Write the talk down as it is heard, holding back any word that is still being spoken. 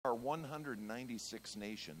are 196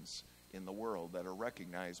 nations in the world that are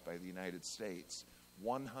recognized by the United States.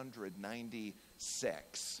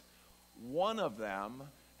 196. One of them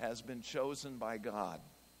has been chosen by God.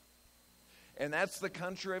 And that's the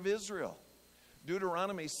country of Israel.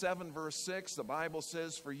 Deuteronomy 7 verse 6, the Bible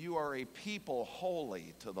says, "For you are a people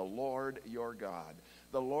holy to the Lord your God."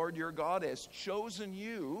 The Lord your God has chosen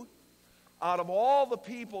you out of all the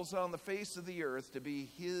peoples on the face of the earth to be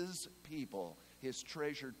his people, his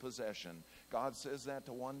treasured possession. God says that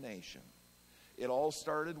to one nation. It all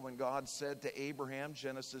started when God said to Abraham,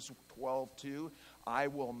 Genesis 12:2, "I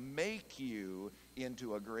will make you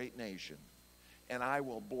into a great nation, and I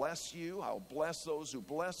will bless you. I'll bless those who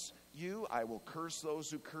bless you. I will curse those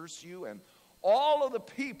who curse you. And all of the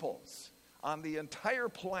peoples on the entire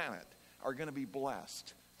planet are going to be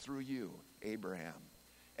blessed through you, Abraham."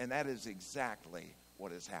 And that is exactly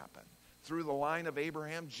what has happened. Through the line of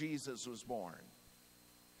Abraham, Jesus was born.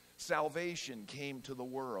 Salvation came to the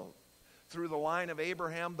world. Through the line of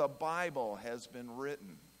Abraham, the Bible has been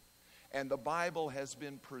written. And the Bible has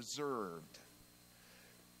been preserved.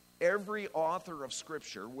 Every author of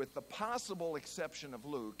Scripture, with the possible exception of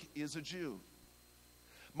Luke, is a Jew.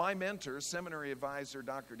 My mentor, seminary advisor,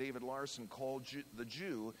 Dr. David Larson, called the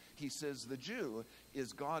Jew, he says, the Jew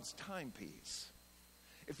is God's timepiece.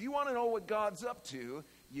 If you want to know what God's up to,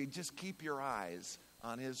 you just keep your eyes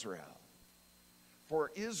on Israel.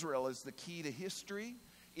 For Israel is the key to history.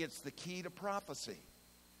 It's the key to prophecy.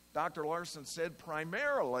 Dr. Larson said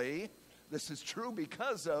primarily, this is true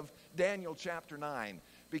because of Daniel chapter 9.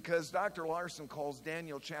 Because Dr. Larson calls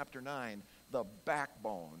Daniel chapter 9 the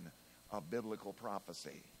backbone of biblical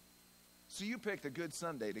prophecy. So you picked a good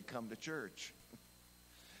Sunday to come to church.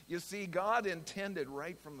 You see, God intended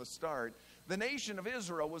right from the start, the nation of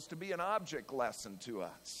Israel was to be an object lesson to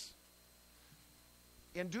us.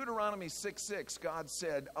 In Deuteronomy 6:6, God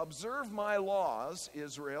said, "Observe my laws,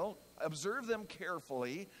 Israel, observe them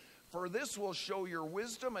carefully, for this will show your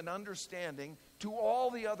wisdom and understanding to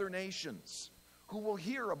all the other nations, who will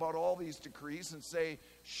hear about all these decrees and say,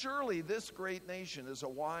 surely this great nation is a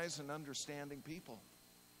wise and understanding people."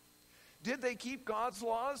 Did they keep God's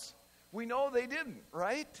laws? We know they didn't,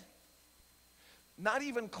 right? Not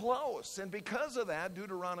even close. And because of that,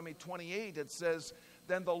 Deuteronomy 28, it says,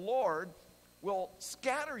 "Then the Lord will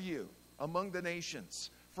scatter you among the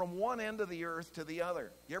nations from one end of the earth to the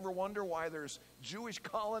other." You ever wonder why there's Jewish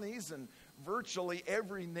colonies in virtually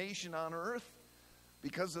every nation on earth?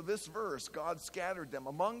 Because of this verse, God scattered them.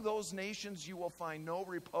 Among those nations you will find no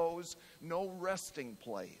repose, no resting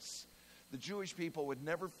place. The Jewish people would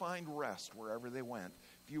never find rest wherever they went.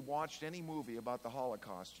 If you watched any movie about the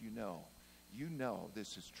Holocaust, you know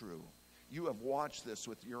this is true. You have watched this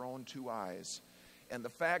with your own two eyes. And the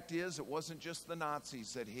fact is, it wasn't just the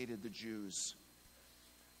Nazis that hated the Jews.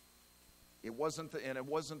 It wasn't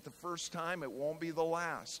the first time. It won't be the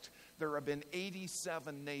last. There have been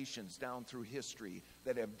 87 nations down through history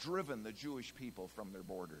that have driven the Jewish people from their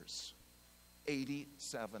borders.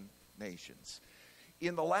 87 nations.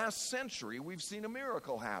 In the last century, we've seen a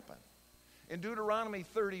miracle happen. In Deuteronomy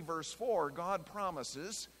 30, verse 4, God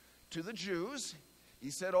promises to the Jews, he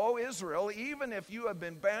said, "O Israel, even if you have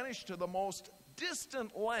been banished to the most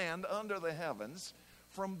distant land under the heavens,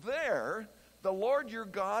 from there the Lord your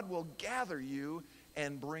God will gather you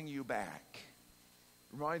and bring you back."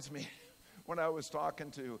 Reminds me when I was talking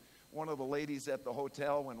to one of the ladies at the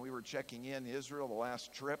hotel when we were checking in Israel the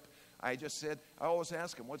last trip. I always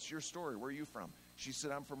ask them, "What's your story? Where are you from?" She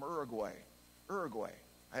said, "I'm from Uruguay." Uruguay.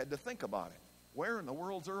 I had to think about it. Where in the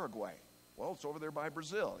world's Uruguay? Well, it's over there by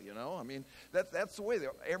Brazil, you know. I mean, that's the way.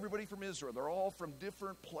 Everybody from Israel, they're all from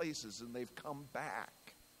different places, and they've come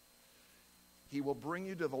back. He will bring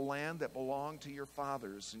you to the land that belonged to your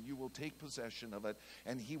fathers, and you will take possession of it,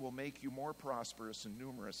 and he will make you more prosperous and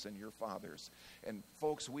numerous than your fathers. And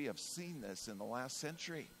folks, we have seen this in the last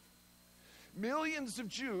century. Millions of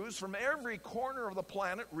Jews from every corner of the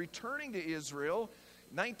planet returning to Israel.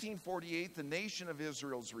 1948, the nation of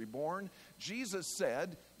Israel is reborn. Jesus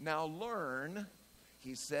said, now learn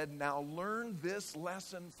this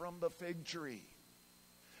lesson from the fig tree.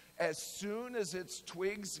 As soon as its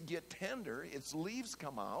twigs get tender, its leaves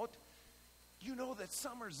come out, you know that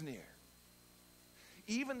summer's near.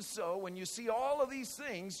 Even so, when you see all of these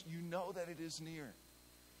things, you know that it is near.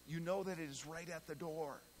 You know that it is right at the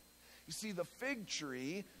door. You see, the fig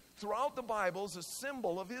tree throughout the Bible is a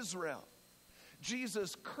symbol of Israel.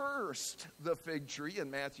 Jesus cursed the fig tree in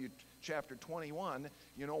Matthew chapter 21.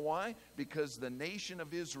 You know why? Because the nation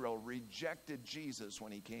of Israel rejected Jesus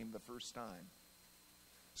when he came the first time.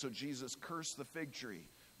 So Jesus cursed the fig tree,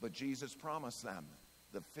 but Jesus promised them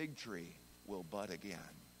the fig tree will bud again.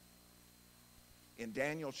 In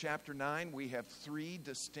Daniel chapter 9, we have 3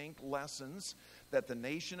 distinct lessons that the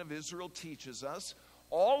nation of Israel teaches us.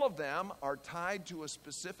 All of them are tied to a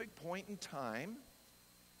specific point in time,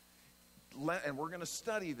 and we're going to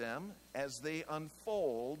study them as they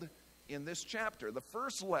unfold in this chapter. The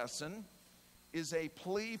first lesson is a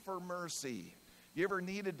plea for mercy. You ever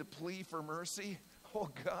needed to plea for mercy? Oh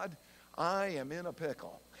God, I am in a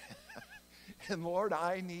pickle. And Lord,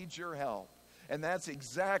 I need your help. And that's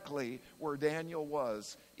exactly where Daniel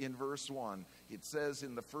was in verse 1. It says,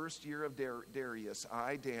 in the first year of Darius,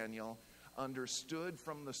 I, Daniel, understood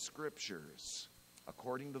from the scriptures,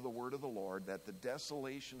 according to the word of the Lord, that the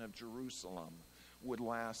desolation of Jerusalem would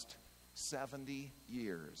last 70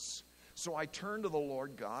 years. So I turned to the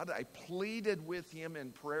Lord God. I pleaded with him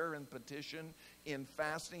in prayer and petition, in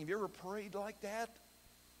fasting. Have you ever prayed like that?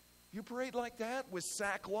 You prayed like that with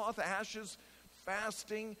sackcloth, ashes,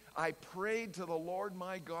 fasting? I prayed to the Lord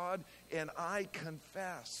my God, and I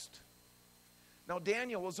confessed. Now,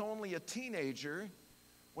 Daniel was only a teenager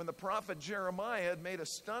when the prophet Jeremiah had made a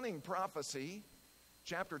stunning prophecy.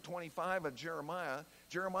 Chapter 25 of Jeremiah.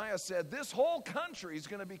 Jeremiah said, this whole country is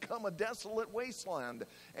going to become a desolate wasteland,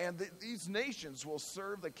 and these nations will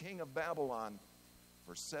serve the king of Babylon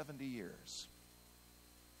for 70 years.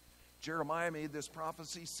 Jeremiah made this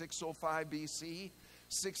prophecy 605 BC.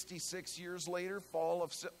 66 years later, fall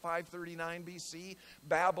of 539 BC,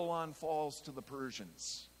 Babylon falls to the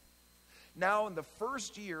Persians. Now, in the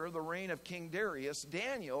first year of the reign of King Darius,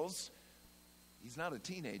 he's not a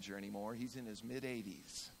teenager anymore. He's in his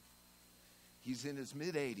mid-80s. He's in his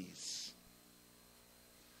mid-80s.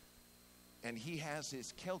 And he has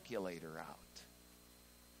his calculator out.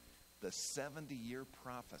 The 70-year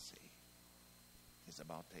prophecy is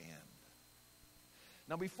about to end.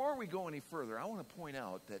 Now, before we go any further, I want to point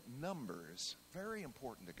out that numbers, very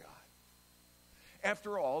important to God.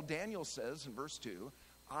 After all, Daniel says in verse 2,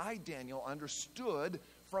 I, Daniel, understood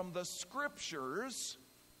from the scriptures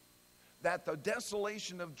that the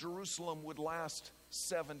desolation of Jerusalem would last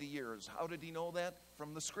 70 years. How did he know that?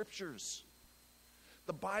 From the scriptures.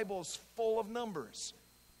 The Bible's full of numbers.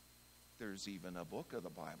 There's even a book of the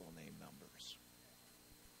Bible named Numbers.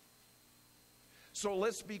 So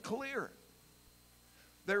let's be clear.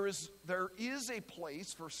 There is a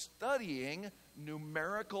place for studying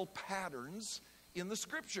numerical patterns in the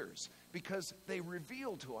scriptures because they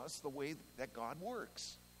reveal to us the way that God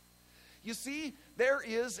works. You see, there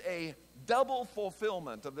is a double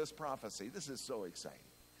fulfillment of this prophecy. This is so exciting.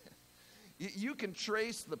 You can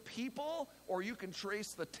trace the people or you can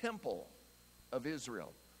trace the temple of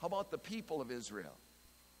Israel. How about the people of Israel?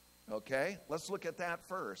 Okay, let's look at that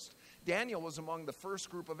first. Daniel was among the first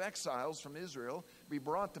group of exiles from Israel to be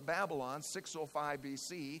brought to Babylon, 605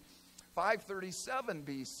 BC. 537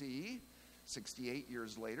 BC, 68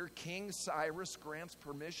 years later, King Cyrus grants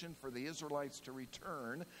permission for the Israelites to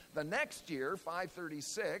return. The next year,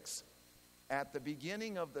 536, at the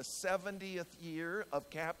beginning of the 70th year of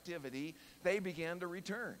captivity, they began to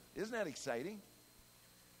return. Isn't that exciting?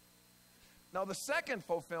 Now, the second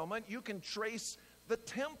fulfillment, you can trace the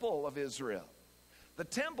temple of Israel. The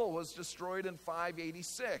temple was destroyed in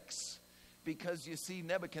 586 because, you see,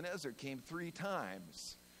 Nebuchadnezzar came 3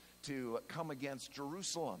 times to come against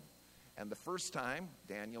Jerusalem. And the first time,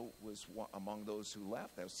 Daniel was among those who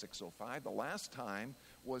left. That was 605. The last time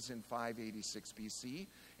was in 586 BC,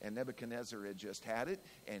 and Nebuchadnezzar had just had it,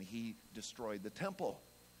 and he destroyed the temple.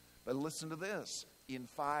 But listen to this. In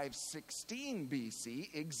 516 BC,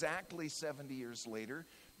 exactly 70 years later,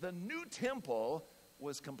 the new temple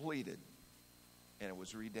was completed, and it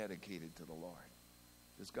was rededicated to the Lord.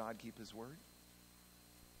 Does God keep his word?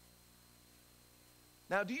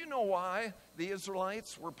 Now, do you know why the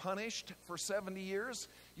Israelites were punished for 70 years?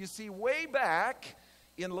 You see, way back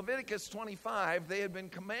in Leviticus 25, they had been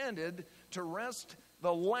commanded to rest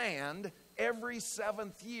the land every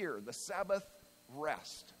 7th year, the Sabbath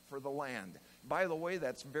rest for the land. By the way,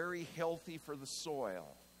 that's very healthy for the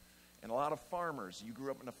soil. And a lot of farmers, you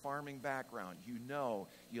grew up in a farming background, you know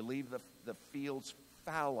you leave the fields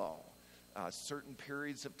fallow certain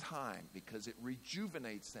periods of time because it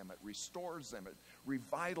rejuvenates them, it restores them, it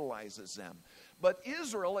revitalizes them. But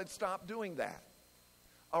Israel had stopped doing that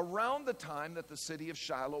around the time that the city of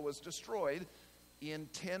Shiloh was destroyed in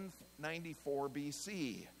 1094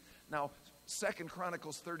 BC. Now, 2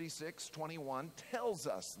 Chronicles 36:21 tells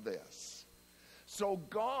us this. So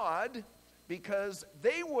God, because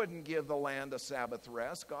they wouldn't give the land a Sabbath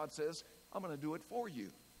rest, God says, I'm going to do it for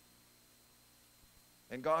you.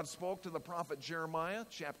 And God spoke to the prophet Jeremiah,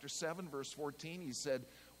 chapter 7, verse 14. He said,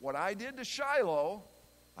 what I did to Shiloh,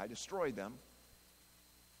 I destroyed them,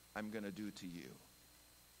 I'm going to do to you.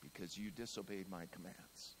 because you disobeyed my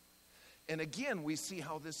commands. And again, we see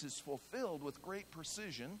how this is fulfilled with great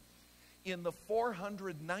precision. In the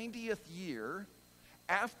 490th year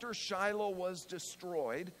after Shiloh was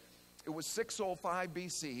destroyed, it was 605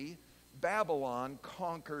 BC, Babylon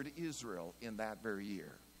conquered Israel in that very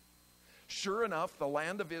year. Sure enough, the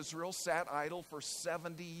land of Israel sat idle for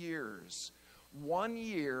 70 years. 1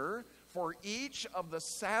 year for each of the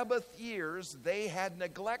Sabbath years they had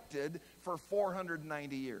neglected for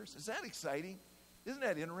 490 years. Is that exciting? Isn't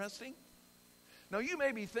that interesting? Now you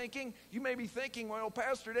may be thinking, well,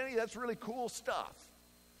 Pastor Denny, that's really cool stuff.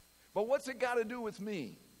 But what's it got to do with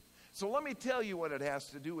me? So let me tell you what it has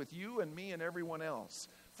to do with you and me and everyone else.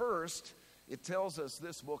 First, it tells us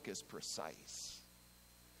this book is precise.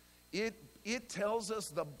 It tells us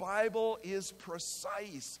the Bible is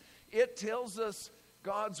precise. It tells us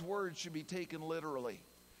God's word should be taken literally.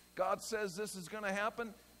 God says this is going to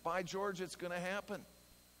happen. By George, it's going to happen.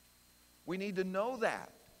 We need to know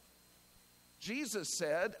that. Jesus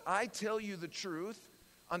said, I tell you the truth,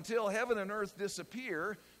 until heaven and earth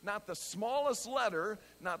disappear, not the smallest letter,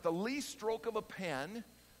 not the least stroke of a pen.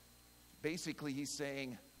 Basically, he's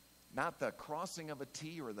saying, not the crossing of a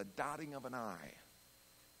T or the dotting of an I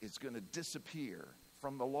is going to disappear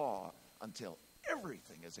from the law until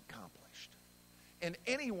everything is accomplished. And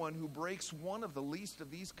anyone who breaks one of the least of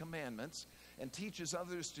these commandments and teaches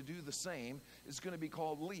others to do the same is going to be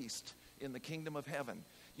called least in the kingdom of heaven.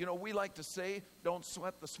 You know, we like to say, don't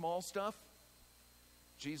sweat the small stuff.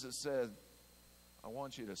 Jesus said, I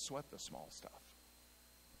want you to sweat the small stuff.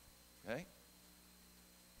 Okay?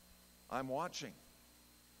 I'm watching.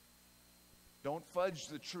 Don't fudge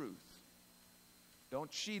the truth.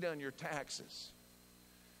 Don't cheat on your taxes.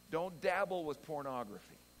 Don't dabble with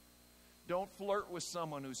pornography. Don't flirt with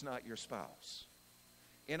someone who's not your spouse.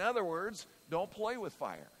 In other words, don't play with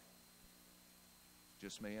fire.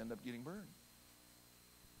 Just may end up getting burned.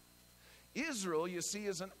 Israel, you see,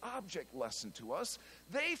 is an object lesson to us.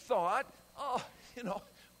 They thought,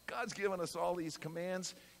 God's given us all these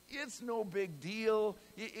commands. It's no big deal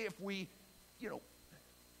if we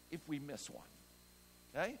miss one.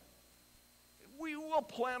 Okay? We will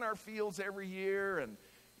plant our fields every year, and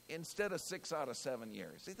instead of 6 out of 7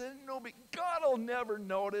 years. No big, God will never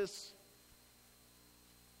notice.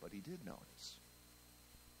 But he did notice.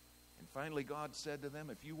 And finally, God said to them,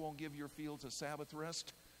 if you won't give your fields a Sabbath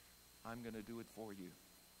rest, I'm going to do it for you.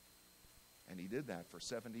 And he did that for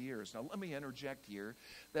 70 years. Now, let me interject here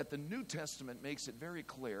that the New Testament makes it very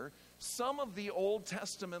clear. Some of the Old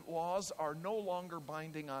Testament laws are no longer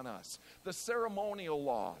binding on us. The ceremonial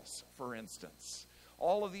laws, for instance.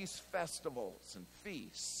 All of these festivals and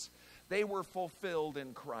feasts, they were fulfilled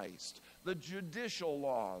in Christ. The judicial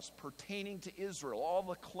laws pertaining to Israel, all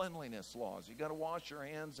the cleanliness laws, you got to wash your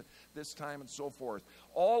hands at this time and so forth.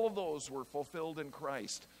 All of those were fulfilled in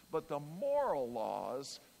Christ. But the moral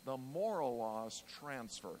laws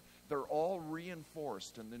transfer. They're all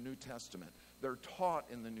reinforced in the New Testament. They're taught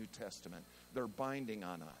in the New Testament. They're binding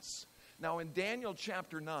on us. Now in Daniel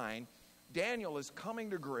chapter 9, Daniel is coming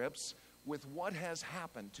to grips with what has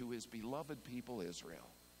happened to his beloved people Israel.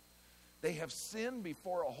 They have sinned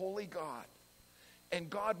before a holy God, and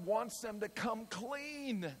God wants them to come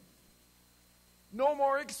clean. No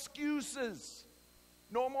more excuses.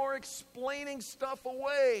 No more explaining stuff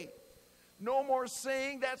away. No more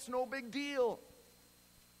saying that's no big deal.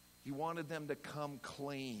 He wanted them to come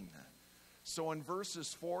clean. So in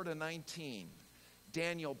verses 4 to 19,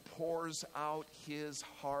 Daniel pours out his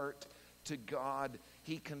heart to God.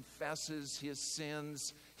 He confesses his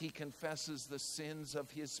sins. He confesses the sins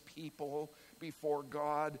of his people before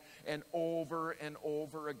God. And over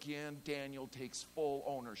again, Daniel takes full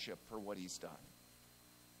ownership for what he's done.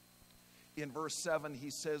 In verse 7, he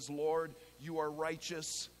says, Lord, you are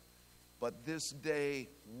righteous, but this day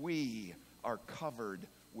we are covered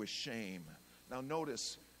with shame. Now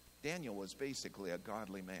notice, Daniel was basically a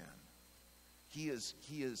godly man. He is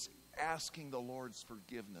asking the Lord's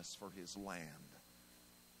forgiveness for his land.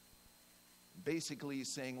 Basically, he's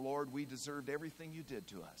saying, Lord, we deserved everything you did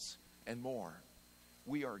to us and more.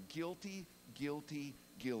 We are guilty, guilty,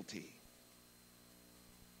 guilty.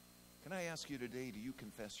 Can I ask you today, do you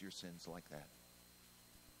confess your sins like that?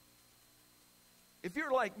 If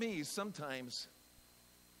you're like me, sometimes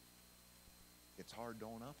it's hard to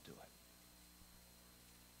own up to it.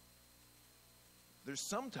 There's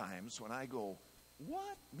sometimes when I go,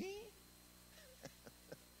 what, me?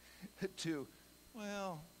 To,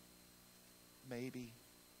 well, maybe.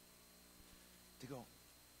 To go,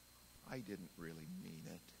 I didn't really mean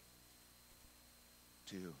it.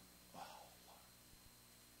 To, oh, Lord,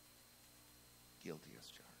 guilty as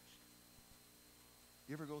charged.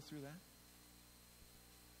 You ever go through that?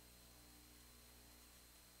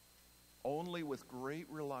 Only with great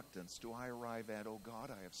reluctance do I arrive at, oh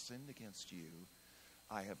God, I have sinned against you.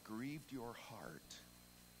 I have grieved your heart.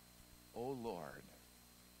 Oh Lord,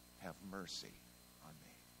 have mercy on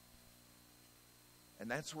me.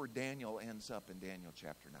 And that's where Daniel ends up in Daniel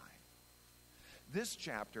chapter 9. This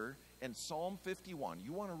chapter and Psalm 51,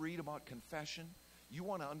 you want to read about confession? You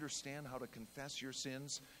want to understand how to confess your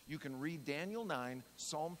sins? You can read Daniel 9,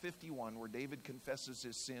 Psalm 51, where David confesses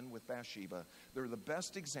his sin with Bathsheba. They're the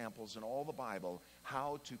best examples in all the Bible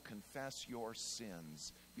how to confess your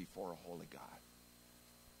sins before a holy God.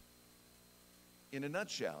 In a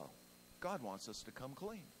nutshell, God wants us to come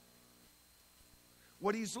clean.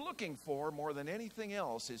 What he's looking for more than anything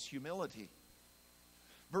else is humility.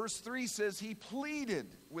 Verse 3 says he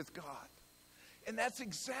pleaded with God. And that's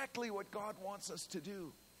exactly what God wants us to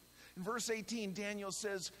do. In verse 18, Daniel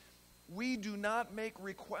says, we do not make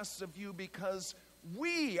requests of you because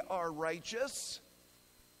we are righteous,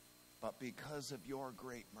 but because of your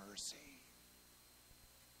great mercy.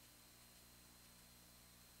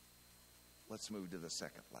 Let's move to the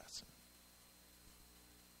second lesson.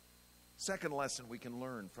 Second lesson we can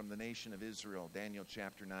learn from the nation of Israel, Daniel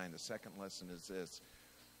chapter 9. The second lesson is this.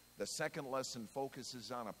 The second lesson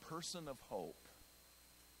focuses on a person of hope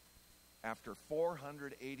after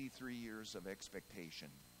 483 years of expectation.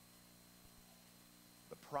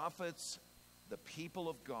 The prophets, the people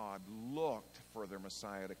of God, looked for their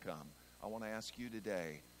Messiah to come. I want to ask you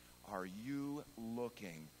today, are you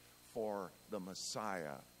looking for the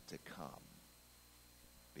Messiah to come?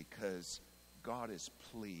 Because God is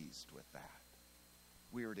pleased with that.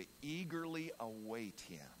 We are to eagerly await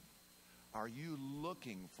him. Are you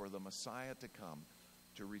looking for the Messiah to come,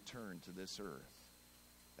 to return to this earth?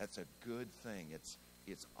 That's a good thing. It's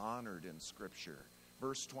honored in Scripture.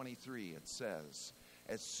 Verse 23, it says,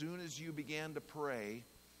 as soon as you began to pray,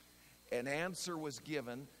 an answer was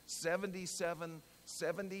given. 77s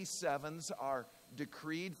are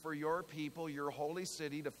decreed for your people, your holy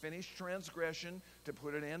city, to finish transgression, to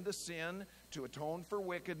put an end to sin, to atone for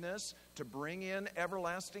wickedness, to bring in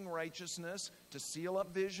everlasting righteousness, to seal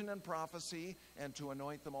up vision and prophecy, and to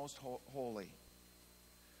anoint the most holy.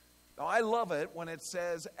 Now, I love it when it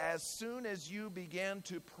says, as soon as you began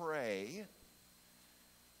to pray.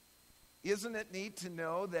 Isn't it neat to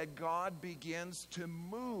know that God begins to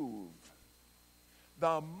move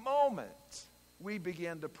the moment we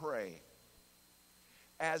begin to pray?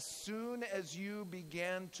 As soon as you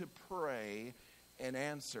began to pray, an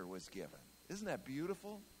answer was given. Isn't that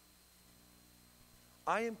beautiful?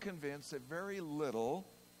 I am convinced that very little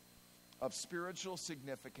of spiritual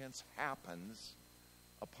significance happens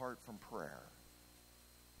apart from prayer.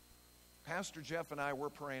 Pastor Jeff and I,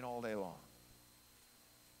 we're praying all day long.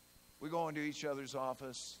 We go into each other's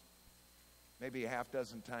office maybe a half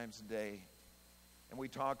dozen times a day, and we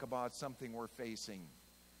talk about something we're facing,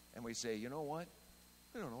 and we say, you know what?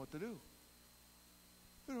 We don't know what to do.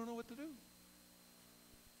 We don't know what to do.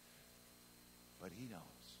 But he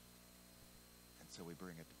knows. And so we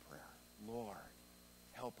bring it to prayer. Lord,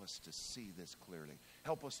 help us to see this clearly.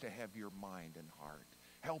 Help us to have your mind and heart.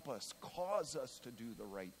 Help us, cause us to do the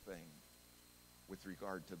right thing with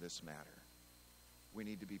regard to this matter. We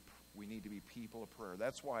need to be people of prayer.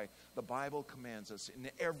 That's why the Bible commands us in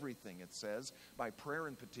everything, it says, by prayer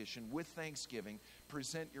and petition, with thanksgiving,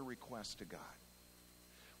 present your request to God.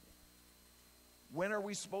 When are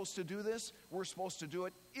we supposed to do this? We're supposed to do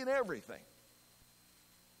it in everything.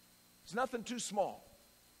 It's nothing too small.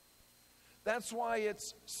 That's why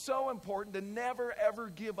it's so important to never, ever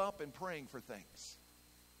give up in praying for things.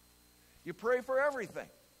 You pray for everything.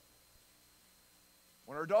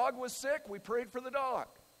 When our dog was sick, we prayed for the dog.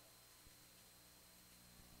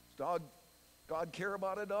 Does God care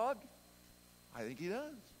about a dog? I think he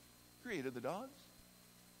does. Created the dogs.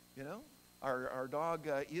 You know? Our dog,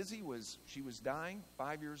 Izzy, was dying,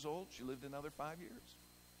 5 years old. She lived another 5 years.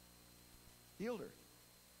 Healed her.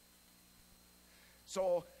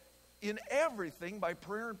 So, in everything, by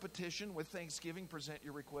prayer and petition, with thanksgiving, present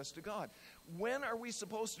your request to God. When are we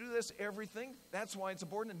supposed to do this? Everything. That's why it's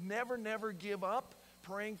important to never give up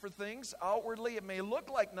praying for things. Outwardly, it may look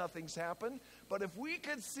like nothing's happened, but if we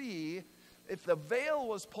could see, if the veil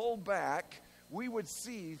was pulled back, we would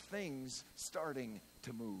see things starting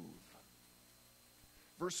to move.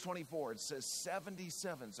 Verse 24, it says,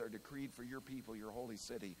 77s are decreed for your people, your holy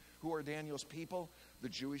city. Who are Daniel's people? The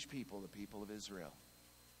Jewish people, the people of Israel.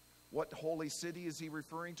 What holy city is he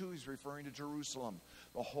referring to? He's referring to Jerusalem.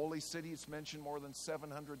 The holy city is mentioned more than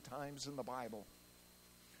 700 times in the Bible.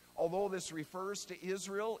 Although this refers to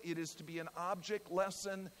Israel, it is to be an object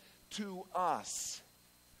lesson to us.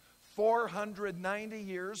 490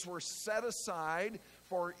 years were set aside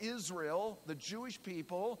for Israel, the Jewish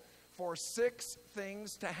people, for 6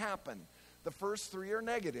 things to happen. The first 3 are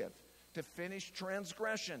negative: to finish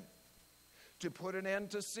transgression, to put an end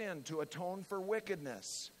to sin, to atone for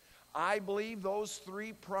wickedness. I believe those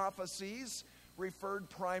 3 prophecies referred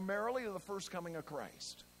primarily to the first coming of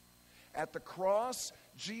Christ. At the cross,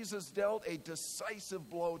 Jesus dealt a decisive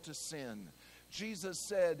blow to sin. Jesus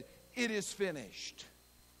said, "It is finished."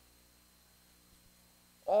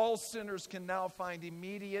 All sinners can now find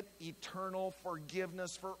immediate, eternal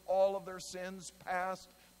forgiveness for all of their sins, past,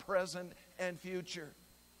 present, and future.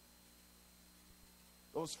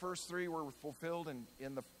 Those first 3 were fulfilled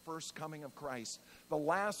in the first coming of Christ. The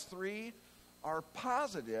last 3 are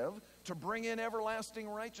positive to bring in everlasting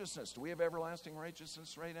righteousness. Do we have everlasting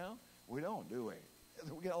righteousness right now? We don't, do we?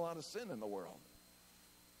 We got a lot of sin in the world.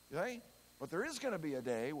 Okay? But there is going to be a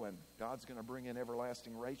day when God's going to bring in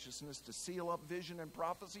everlasting righteousness to seal up vision and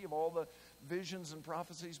prophecy. Have all the visions and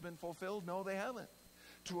prophecies been fulfilled? No, they haven't.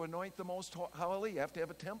 To anoint the most holy, you have to have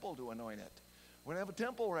a temple to anoint it. We don't have a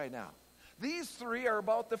temple right now. These 3 are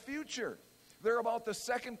about the future. They're about the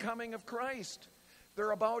second coming of Christ. They're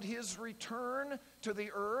about his return to the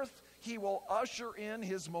earth. He will usher in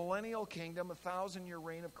his millennial kingdom, a 1,000-year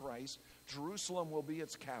reign of Christ. Jerusalem will be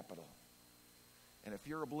its capital. And if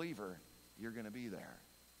you're a believer, you're going to be there.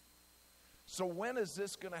 So when is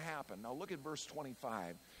this going to happen? Now look at verse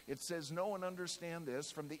 25. It says, "Know and understand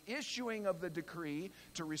this, from the issuing of the decree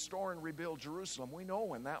to restore and rebuild Jerusalem." We know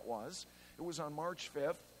when that was. It was on March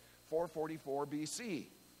 5th, 444 BC.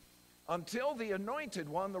 Until the anointed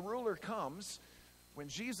one, the ruler, comes. When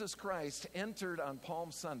Jesus Christ entered on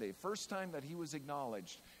Palm Sunday, first time that he was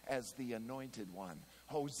acknowledged as the anointed one.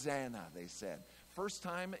 Hosanna, they said. First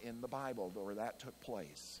time in the Bible where that took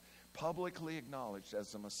place. Publicly acknowledged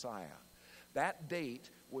as the Messiah. That date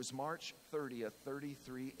was March 30th,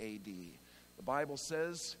 33 AD. The Bible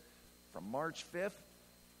says from March 5th,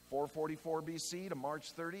 444 BC to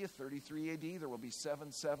March 30th, 33 AD, there will be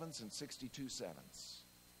 7 sevens and 62 sevens.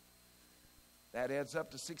 That adds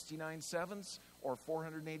up to 69 sevens, or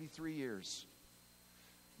 483 years.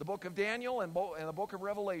 The book of Daniel and the book of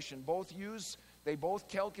Revelation they both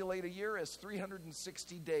calculate a year as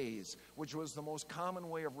 360 days, which was the most common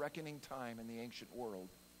way of reckoning time in the ancient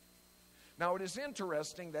world. Now it is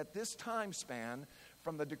interesting that this time span,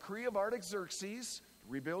 from the decree of Artaxerxes to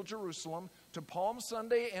rebuild Jerusalem to Palm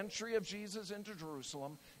Sunday entry of Jesus into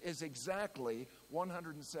Jerusalem, is exactly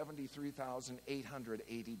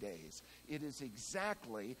 173,880 days. It is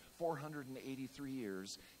exactly 483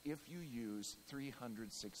 years if you use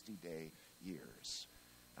 360-day years.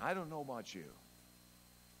 Now, I don't know about you.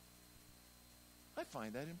 I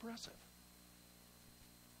find that impressive.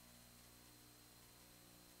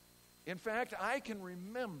 In fact, I can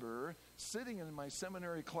remember sitting in my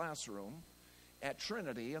seminary classroom at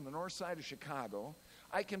Trinity on the north side of Chicago.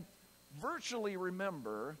 I can virtually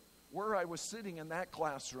remember where I was sitting in that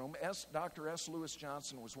classroom. Dr. S. Lewis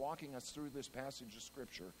Johnson was walking us through this passage of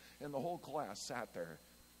Scripture, and the whole class sat there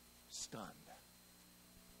stunned.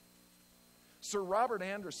 Sir Robert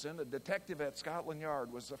Anderson, a detective at Scotland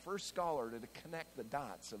Yard, was the first scholar to connect the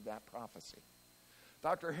dots of that prophecy.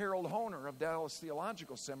 Dr. Harold Honer of Dallas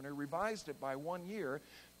Theological Seminary revised it by 1 year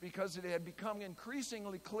because it had become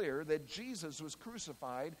increasingly clear that Jesus was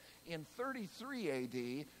crucified in 33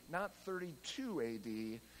 AD, not 32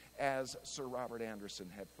 AD, as Sir Robert Anderson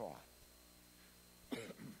had thought.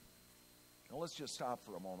 Now let's just stop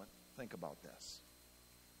for a moment. Think about this.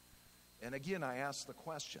 And again, I ask the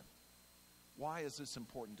question, why is this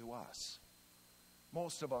important to us?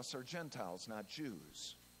 Most of us are Gentiles, not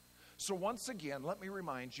Jews. So once again, let me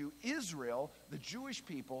remind you, Israel, the Jewish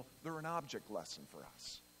people, they're an object lesson for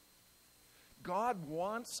us. God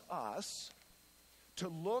wants us to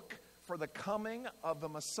look for the coming of the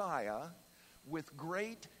Messiah with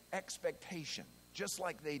great expectation, just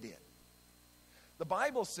like they did. The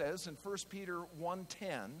Bible says in 1 Peter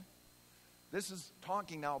 1:10, this is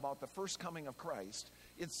talking now about the first coming of Christ.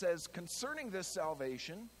 It says, concerning this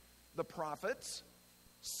salvation, the prophets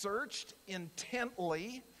searched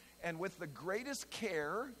intently and with the greatest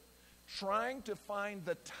care, trying to find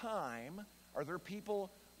the time. Are there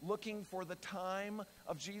people looking for the time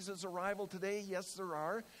of Jesus' arrival today? Yes, there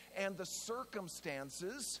are. And the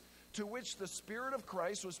circumstances to which the Spirit of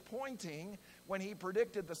Christ was pointing when he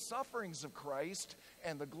predicted the sufferings of Christ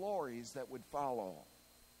and the glories that would follow.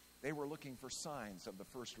 They were looking for signs of the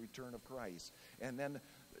first return of Christ. And then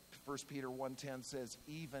 1 Peter 1:10 says,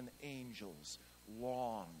 even angels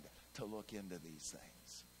longed to look into these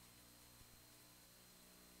things.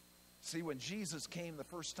 See, when Jesus came the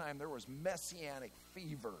first time, there was messianic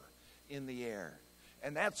fever in the air.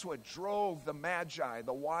 And that's what drove the Magi,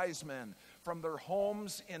 the wise men, from their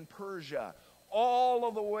homes in Persia all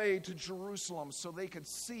of the way to Jerusalem so they could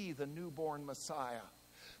see the newborn Messiah.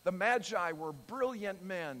 The Magi were brilliant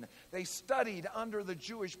men. They studied under the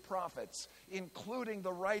Jewish prophets, including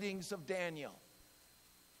the writings of Daniel.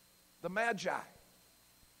 The Magi.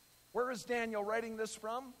 Where is Daniel writing this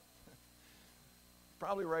from?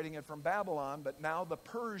 Probably writing it from Babylon, but now the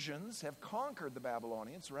Persians have conquered the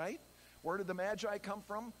Babylonians, right? Where did the Magi come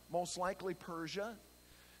from? Most likely Persia.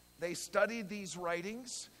 They studied these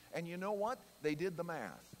writings, and you know what? They did the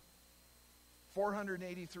math.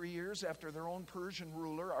 483 years after their own Persian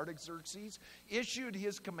ruler, Artaxerxes, issued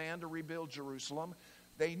his command to rebuild Jerusalem,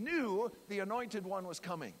 they knew the Anointed One was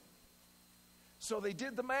coming. So they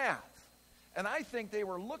did the math. And I think they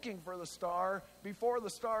were looking for the star before the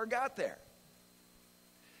star got there.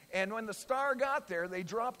 And when the star got there, they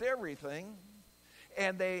dropped everything,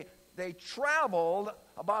 and they traveled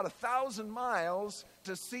about 1,000 miles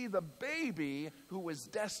to see the baby who was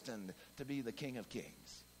destined to be the King of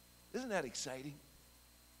Kings. Isn't that exciting?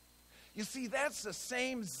 You see, that's the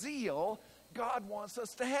same zeal God wants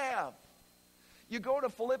us to have. You go to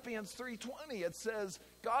Philippians 3:20, it says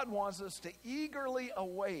God wants us to eagerly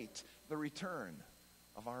await the return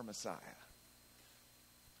of our Messiah.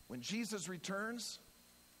 When Jesus returns,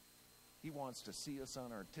 he wants to see us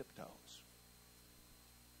on our tiptoes,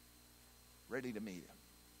 ready to meet him.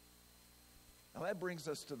 Now that brings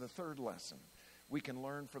us to the third lesson we can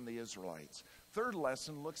learn from the Israelites. Third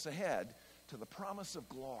lesson looks ahead to the promise of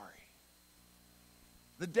glory.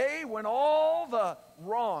 The day when all the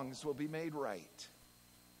wrongs will be made right.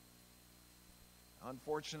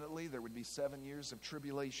 Unfortunately, there would be 7 years of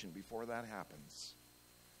tribulation before that happens.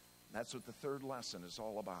 And that's what the third lesson is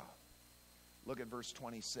all about. Look at verse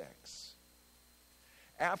 26.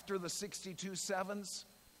 After the 62 sevens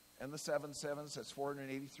and the 7 sevens, that's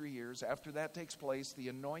 483 years. After that takes place, the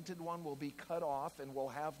Anointed One will be cut off and will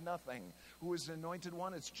have nothing. Who is the Anointed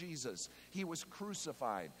One? It's Jesus. He was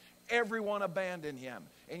crucified. Everyone abandoned him.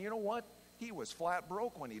 And you know what? He was flat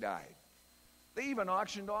broke when he died. They even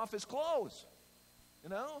auctioned off his clothes. You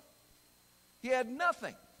know? He had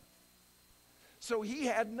nothing. So he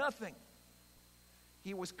had nothing.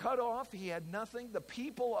 He was cut off. He had nothing. The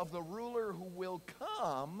people of the ruler who will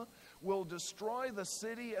come will destroy the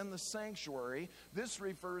city and the sanctuary. This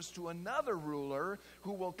refers to another ruler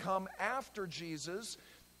who will come after Jesus.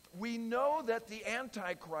 We know that the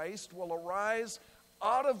Antichrist will arise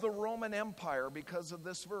out of the Roman Empire because of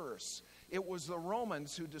this verse. It was the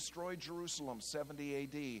Romans who destroyed Jerusalem 70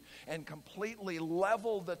 A.D. and completely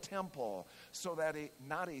leveled the temple so that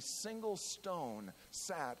not a single stone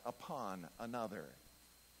sat upon another.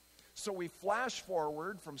 So we flash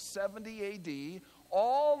forward from 70 A.D.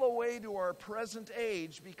 all the way to our present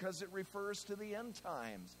age because it refers to the end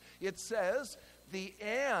times. It says, the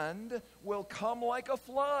end will come like a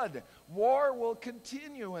flood. War will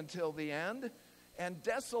continue until the end, and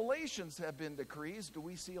desolations have been decreased. Do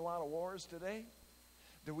we see a lot of wars today?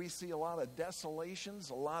 Do we see a lot of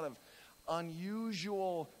desolations, a lot of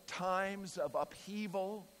unusual times of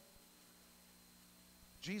upheaval?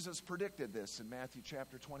 Jesus predicted this in Matthew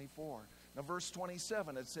chapter 24. Now, verse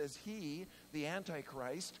 27, it says, he, the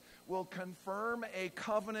Antichrist, will confirm a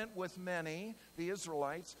covenant with many, the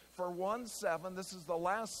Israelites, for 1 7. This is the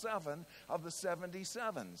last 7 of the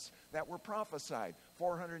 77s that were prophesied.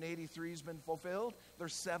 483 has been fulfilled.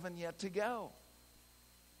 There's 7 yet to go.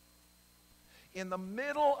 In the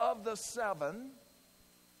middle of the 7,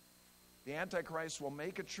 the Antichrist will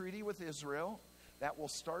make a treaty with Israel. That will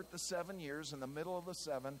start the 7 years. In the middle of the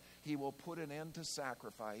 7, he will put an end to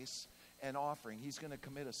sacrifice and offering. He's going to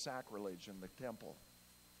commit a sacrilege in the temple.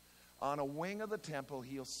 On a wing of the temple,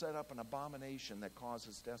 he'll set up an abomination that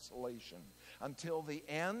causes desolation until the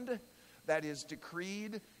end that is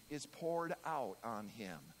decreed is poured out on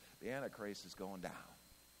him. The Antichrist is going down.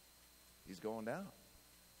 He's going down.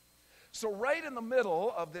 So right in the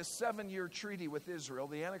middle of this 7-year treaty with Israel,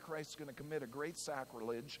 the Antichrist is going to commit a great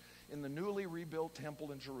sacrilege in the newly rebuilt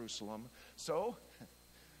temple in Jerusalem. So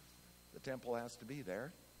the temple has to be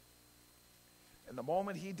there. And the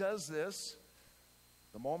moment he does this,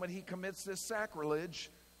 the moment he commits this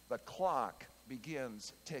sacrilege, the clock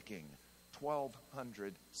begins ticking.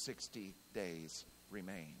 1,260 days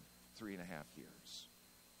remain, 3.5 years.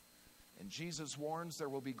 And Jesus warns there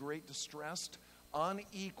will be great distress,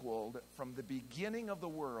 unequaled from the beginning of the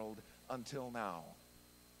world until now.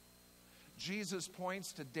 Jesus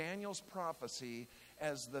points to Daniel's prophecy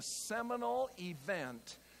as the seminal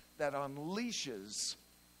event that unleashes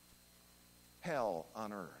hell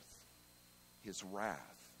on earth, his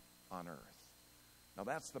wrath on earth. Now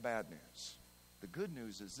that's the bad news. The good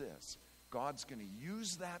news is this: God's going to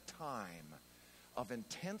use that time of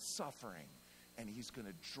intense suffering, and He's going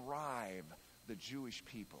to drive the Jewish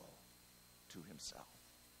people to Himself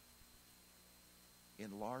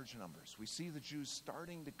in large numbers. We see the Jews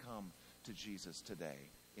starting to come to Jesus today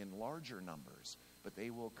in larger numbers, but they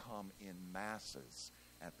will come in masses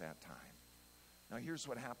at that time. Now here's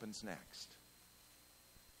what happens next.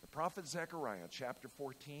 The prophet Zechariah, chapter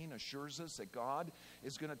 14, assures us that God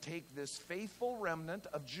is going to take this faithful remnant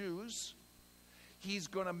of Jews. He's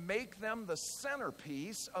going to make them the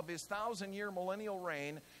centerpiece of His 1,000-year millennial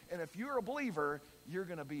reign. And if you're a believer, you're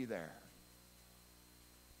going to be there.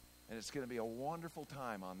 And it's going to be a wonderful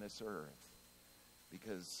time on this earth,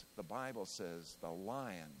 because the Bible says the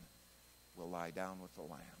lion will lie down with the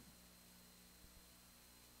lamb.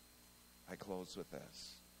 I close with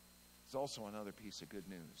this. It's also another piece of good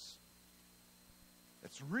news.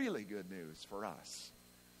 It's really good news for us,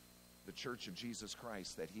 the Church of Jesus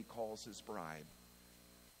Christ, that He calls His bride.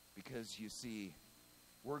 Because you see,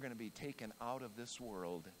 we're going to be taken out of this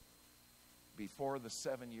world before the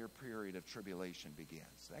 7-year period of tribulation begins.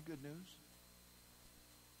 Is that good news?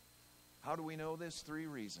 How do we know this? 3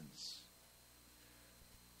 reasons.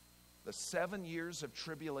 The 7 years of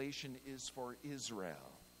tribulation is for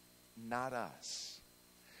Israel, not us.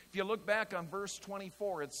 If you look back on verse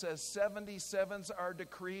 24, it says 77s are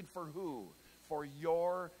decreed for who? For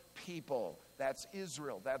your people. That's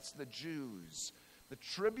Israel. That's the Jews. The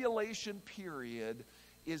tribulation period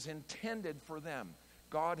is intended for them.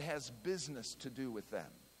 God has business to do with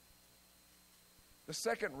them. The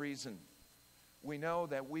second reason we know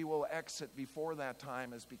that we will exit before that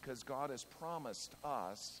time is because God has promised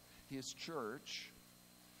us, His church,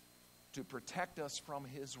 to protect us from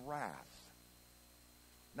His wrath.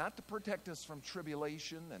 Not to protect us from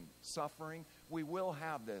tribulation and suffering. We will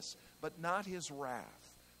have this, but not His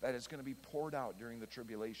wrath that is going to be poured out during the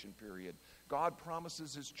tribulation period. God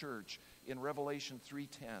promises His church in Revelation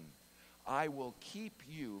 3:10, I will keep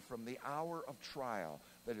you from the hour of trial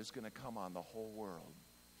that is going to come on the whole world.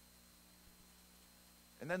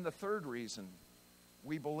 And then the third reason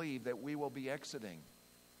we believe that we will be exiting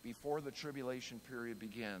before the tribulation period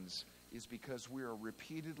begins is because we are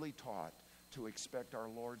repeatedly taught to expect our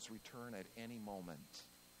Lord's return at any moment.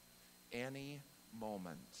 Any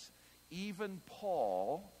moment. Even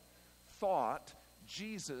Paul thought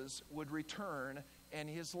Jesus would return in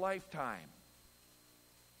his lifetime.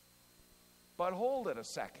 But hold it a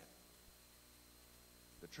second.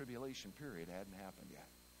 The tribulation period hadn't happened yet.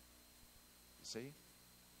 You see?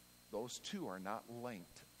 Those two are not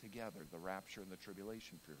linked together, the rapture and the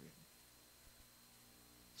tribulation period.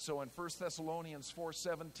 So in 1 Thessalonians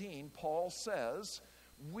 4:17, Paul says,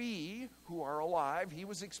 we who are alive, he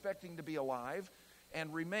was expecting to be alive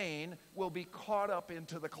and remain, will be caught up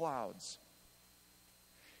into the clouds.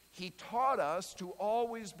 He taught us to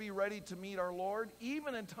always be ready to meet our Lord,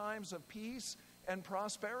 even in times of peace and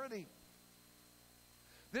prosperity.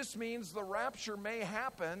 This means the rapture may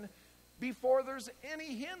happen before there's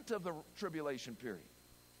any hint of the tribulation period.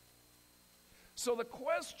 So the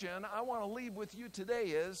question I want to leave with you today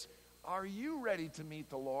is, are you ready to meet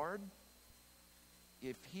the Lord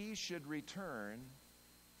if He should return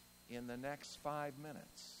in the next 5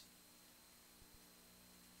 minutes?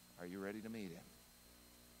 Are you ready to meet Him?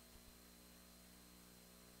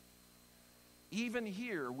 Even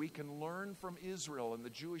here, we can learn from Israel and the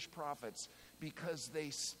Jewish prophets because they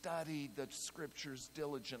studied the Scriptures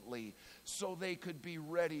diligently so they could be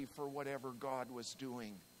ready for whatever God was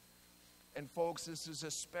doing. And folks, this is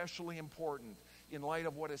especially important in light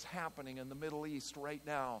of what is happening in the Middle East right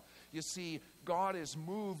now. You see, God is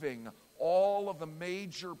moving all of the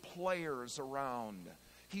major players around.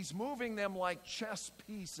 He's moving them like chess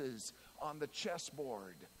pieces on the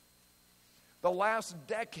chessboard. The last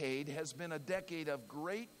decade has been a decade of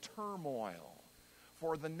great turmoil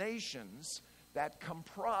for the nations that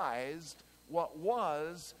comprised what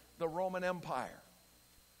was the Roman Empire,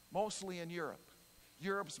 mostly in Europe.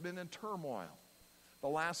 Europe's been in turmoil the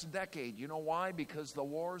last decade. You know why? Because the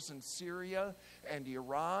wars in Syria and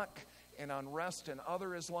Iraq and unrest in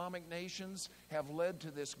other Islamic nations have led to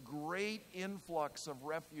this great influx of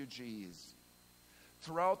refugees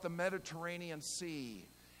throughout the Mediterranean Sea.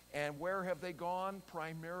 And where have they gone?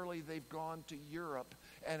 Primarily they've gone to Europe,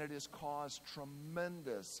 and it has caused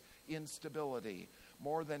tremendous instability.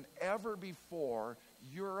 More than ever before,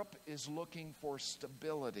 Europe is looking for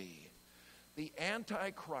stability. The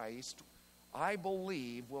Antichrist, I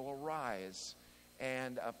believe, will arise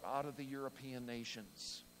and out of the European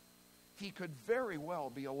nations. He could very well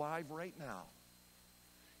be alive right now.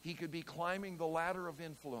 He could be climbing the ladder of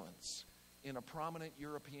influence in a prominent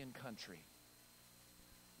European country,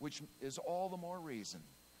 which is all the more reason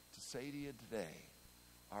to say to you today,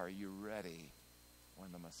 are you ready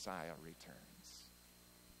when the Messiah returns?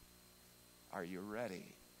 Are you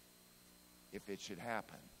ready if it should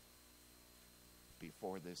happen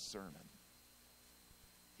before this sermon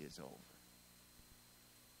is over?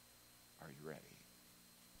 Are you ready?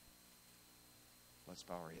 Let's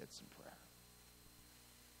bow our heads in prayer.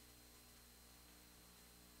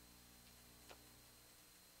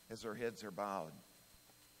 As our heads are bowed,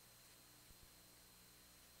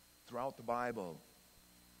 throughout the Bible,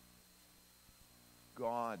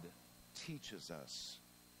 God teaches us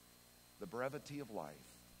the brevity of life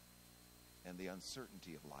and the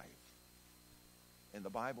uncertainty of life. And the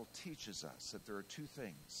Bible teaches us that there are two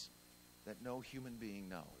things that no human being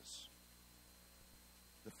knows.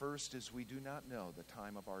 The first is we do not know the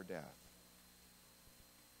time of our death.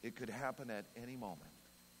 It could happen at any moment.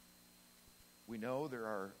 We know there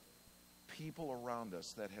are people around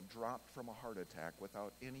us that have dropped from a heart attack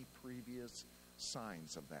without any previous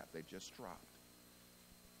signs of that. They've just dropped.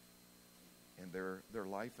 And their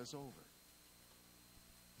life is over.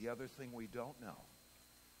 The other thing we don't know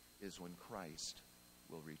is when Christ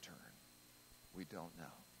will return. We don't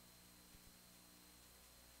know.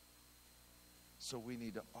 So we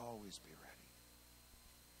need to always be ready.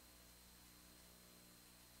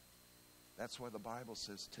 That's why the Bible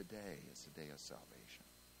says today is the day of salvation.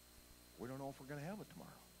 We don't know if we're going to have it tomorrow.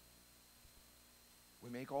 We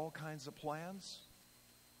make all kinds of plans.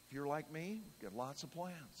 If you're like me, get lots of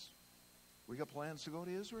plans. We got plans to go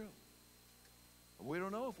to Israel. But we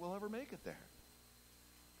don't know if we'll ever make it there,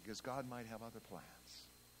 because God might have other plans.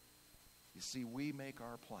 You see, we make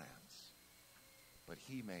our plans, but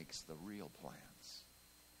He makes the real plans.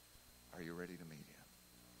 Are you ready to meet Him?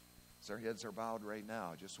 As our heads are bowed right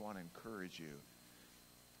now, I just want to encourage you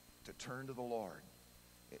to turn to the Lord.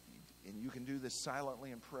 And you can do this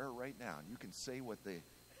silently in prayer right now. You can say what the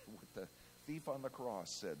thief on the cross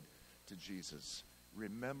said to Jesus.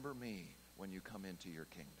 Remember me when you come into your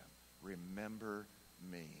kingdom. Remember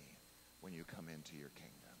me when you come into your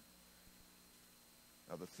kingdom.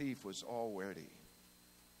 Now, the thief was already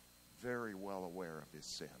very well aware of his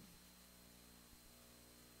sin.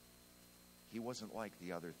 He wasn't like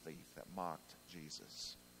the other thief that mocked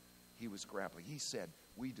Jesus. He was grappling. He said,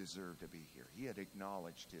 we deserve to be here. He had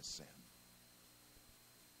acknowledged his sin.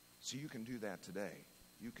 So you can do that today.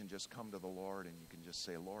 You can just come to the Lord and you can just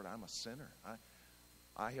say, Lord, I'm a sinner.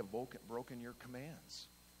 I have broken your commands.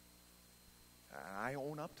 I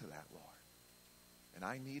own up to that, Lord. And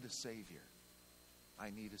I need a Savior. I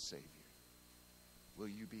need a Savior. Will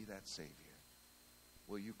you be that Savior?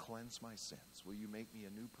 Will you cleanse my sins? Will you make me a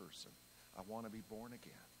new person? I want to be born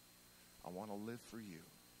again. I want to live for you.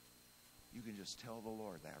 You can just tell the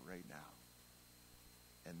Lord that right now.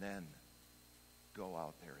 And then go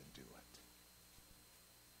out there and do it.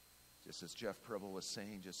 Just as Jeff Preble was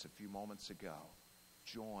saying just a few moments ago,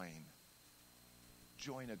 join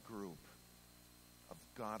a group of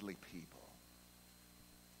godly people,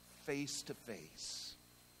 face to face,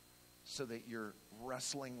 so that you're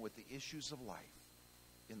wrestling with the issues of life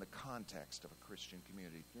in the context of a Christian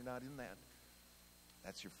community. If you're not in that,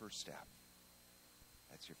 that's your first step.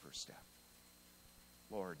 That's your first step.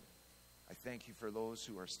 Lord, I thank you for those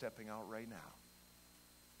who are stepping out right now.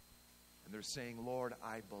 And they're saying, Lord,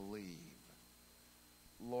 I believe.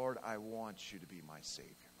 Lord, I want you to be my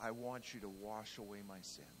Savior. I want you to wash away my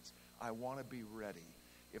sins. I want to be ready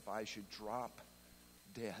if I should drop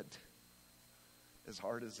dead, as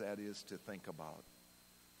hard as that is to think about.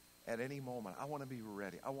 At any moment, I want to be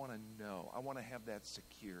ready. I want to know. I want to have that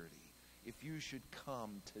security. If you should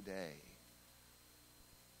come today,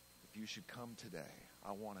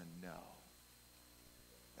 I want to know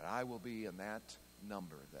that I will be in that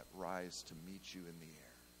number that rise to meet you in the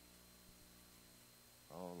air.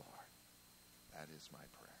 Oh, Lord, that is my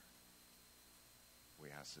prayer. We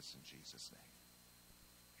ask this in Jesus' name.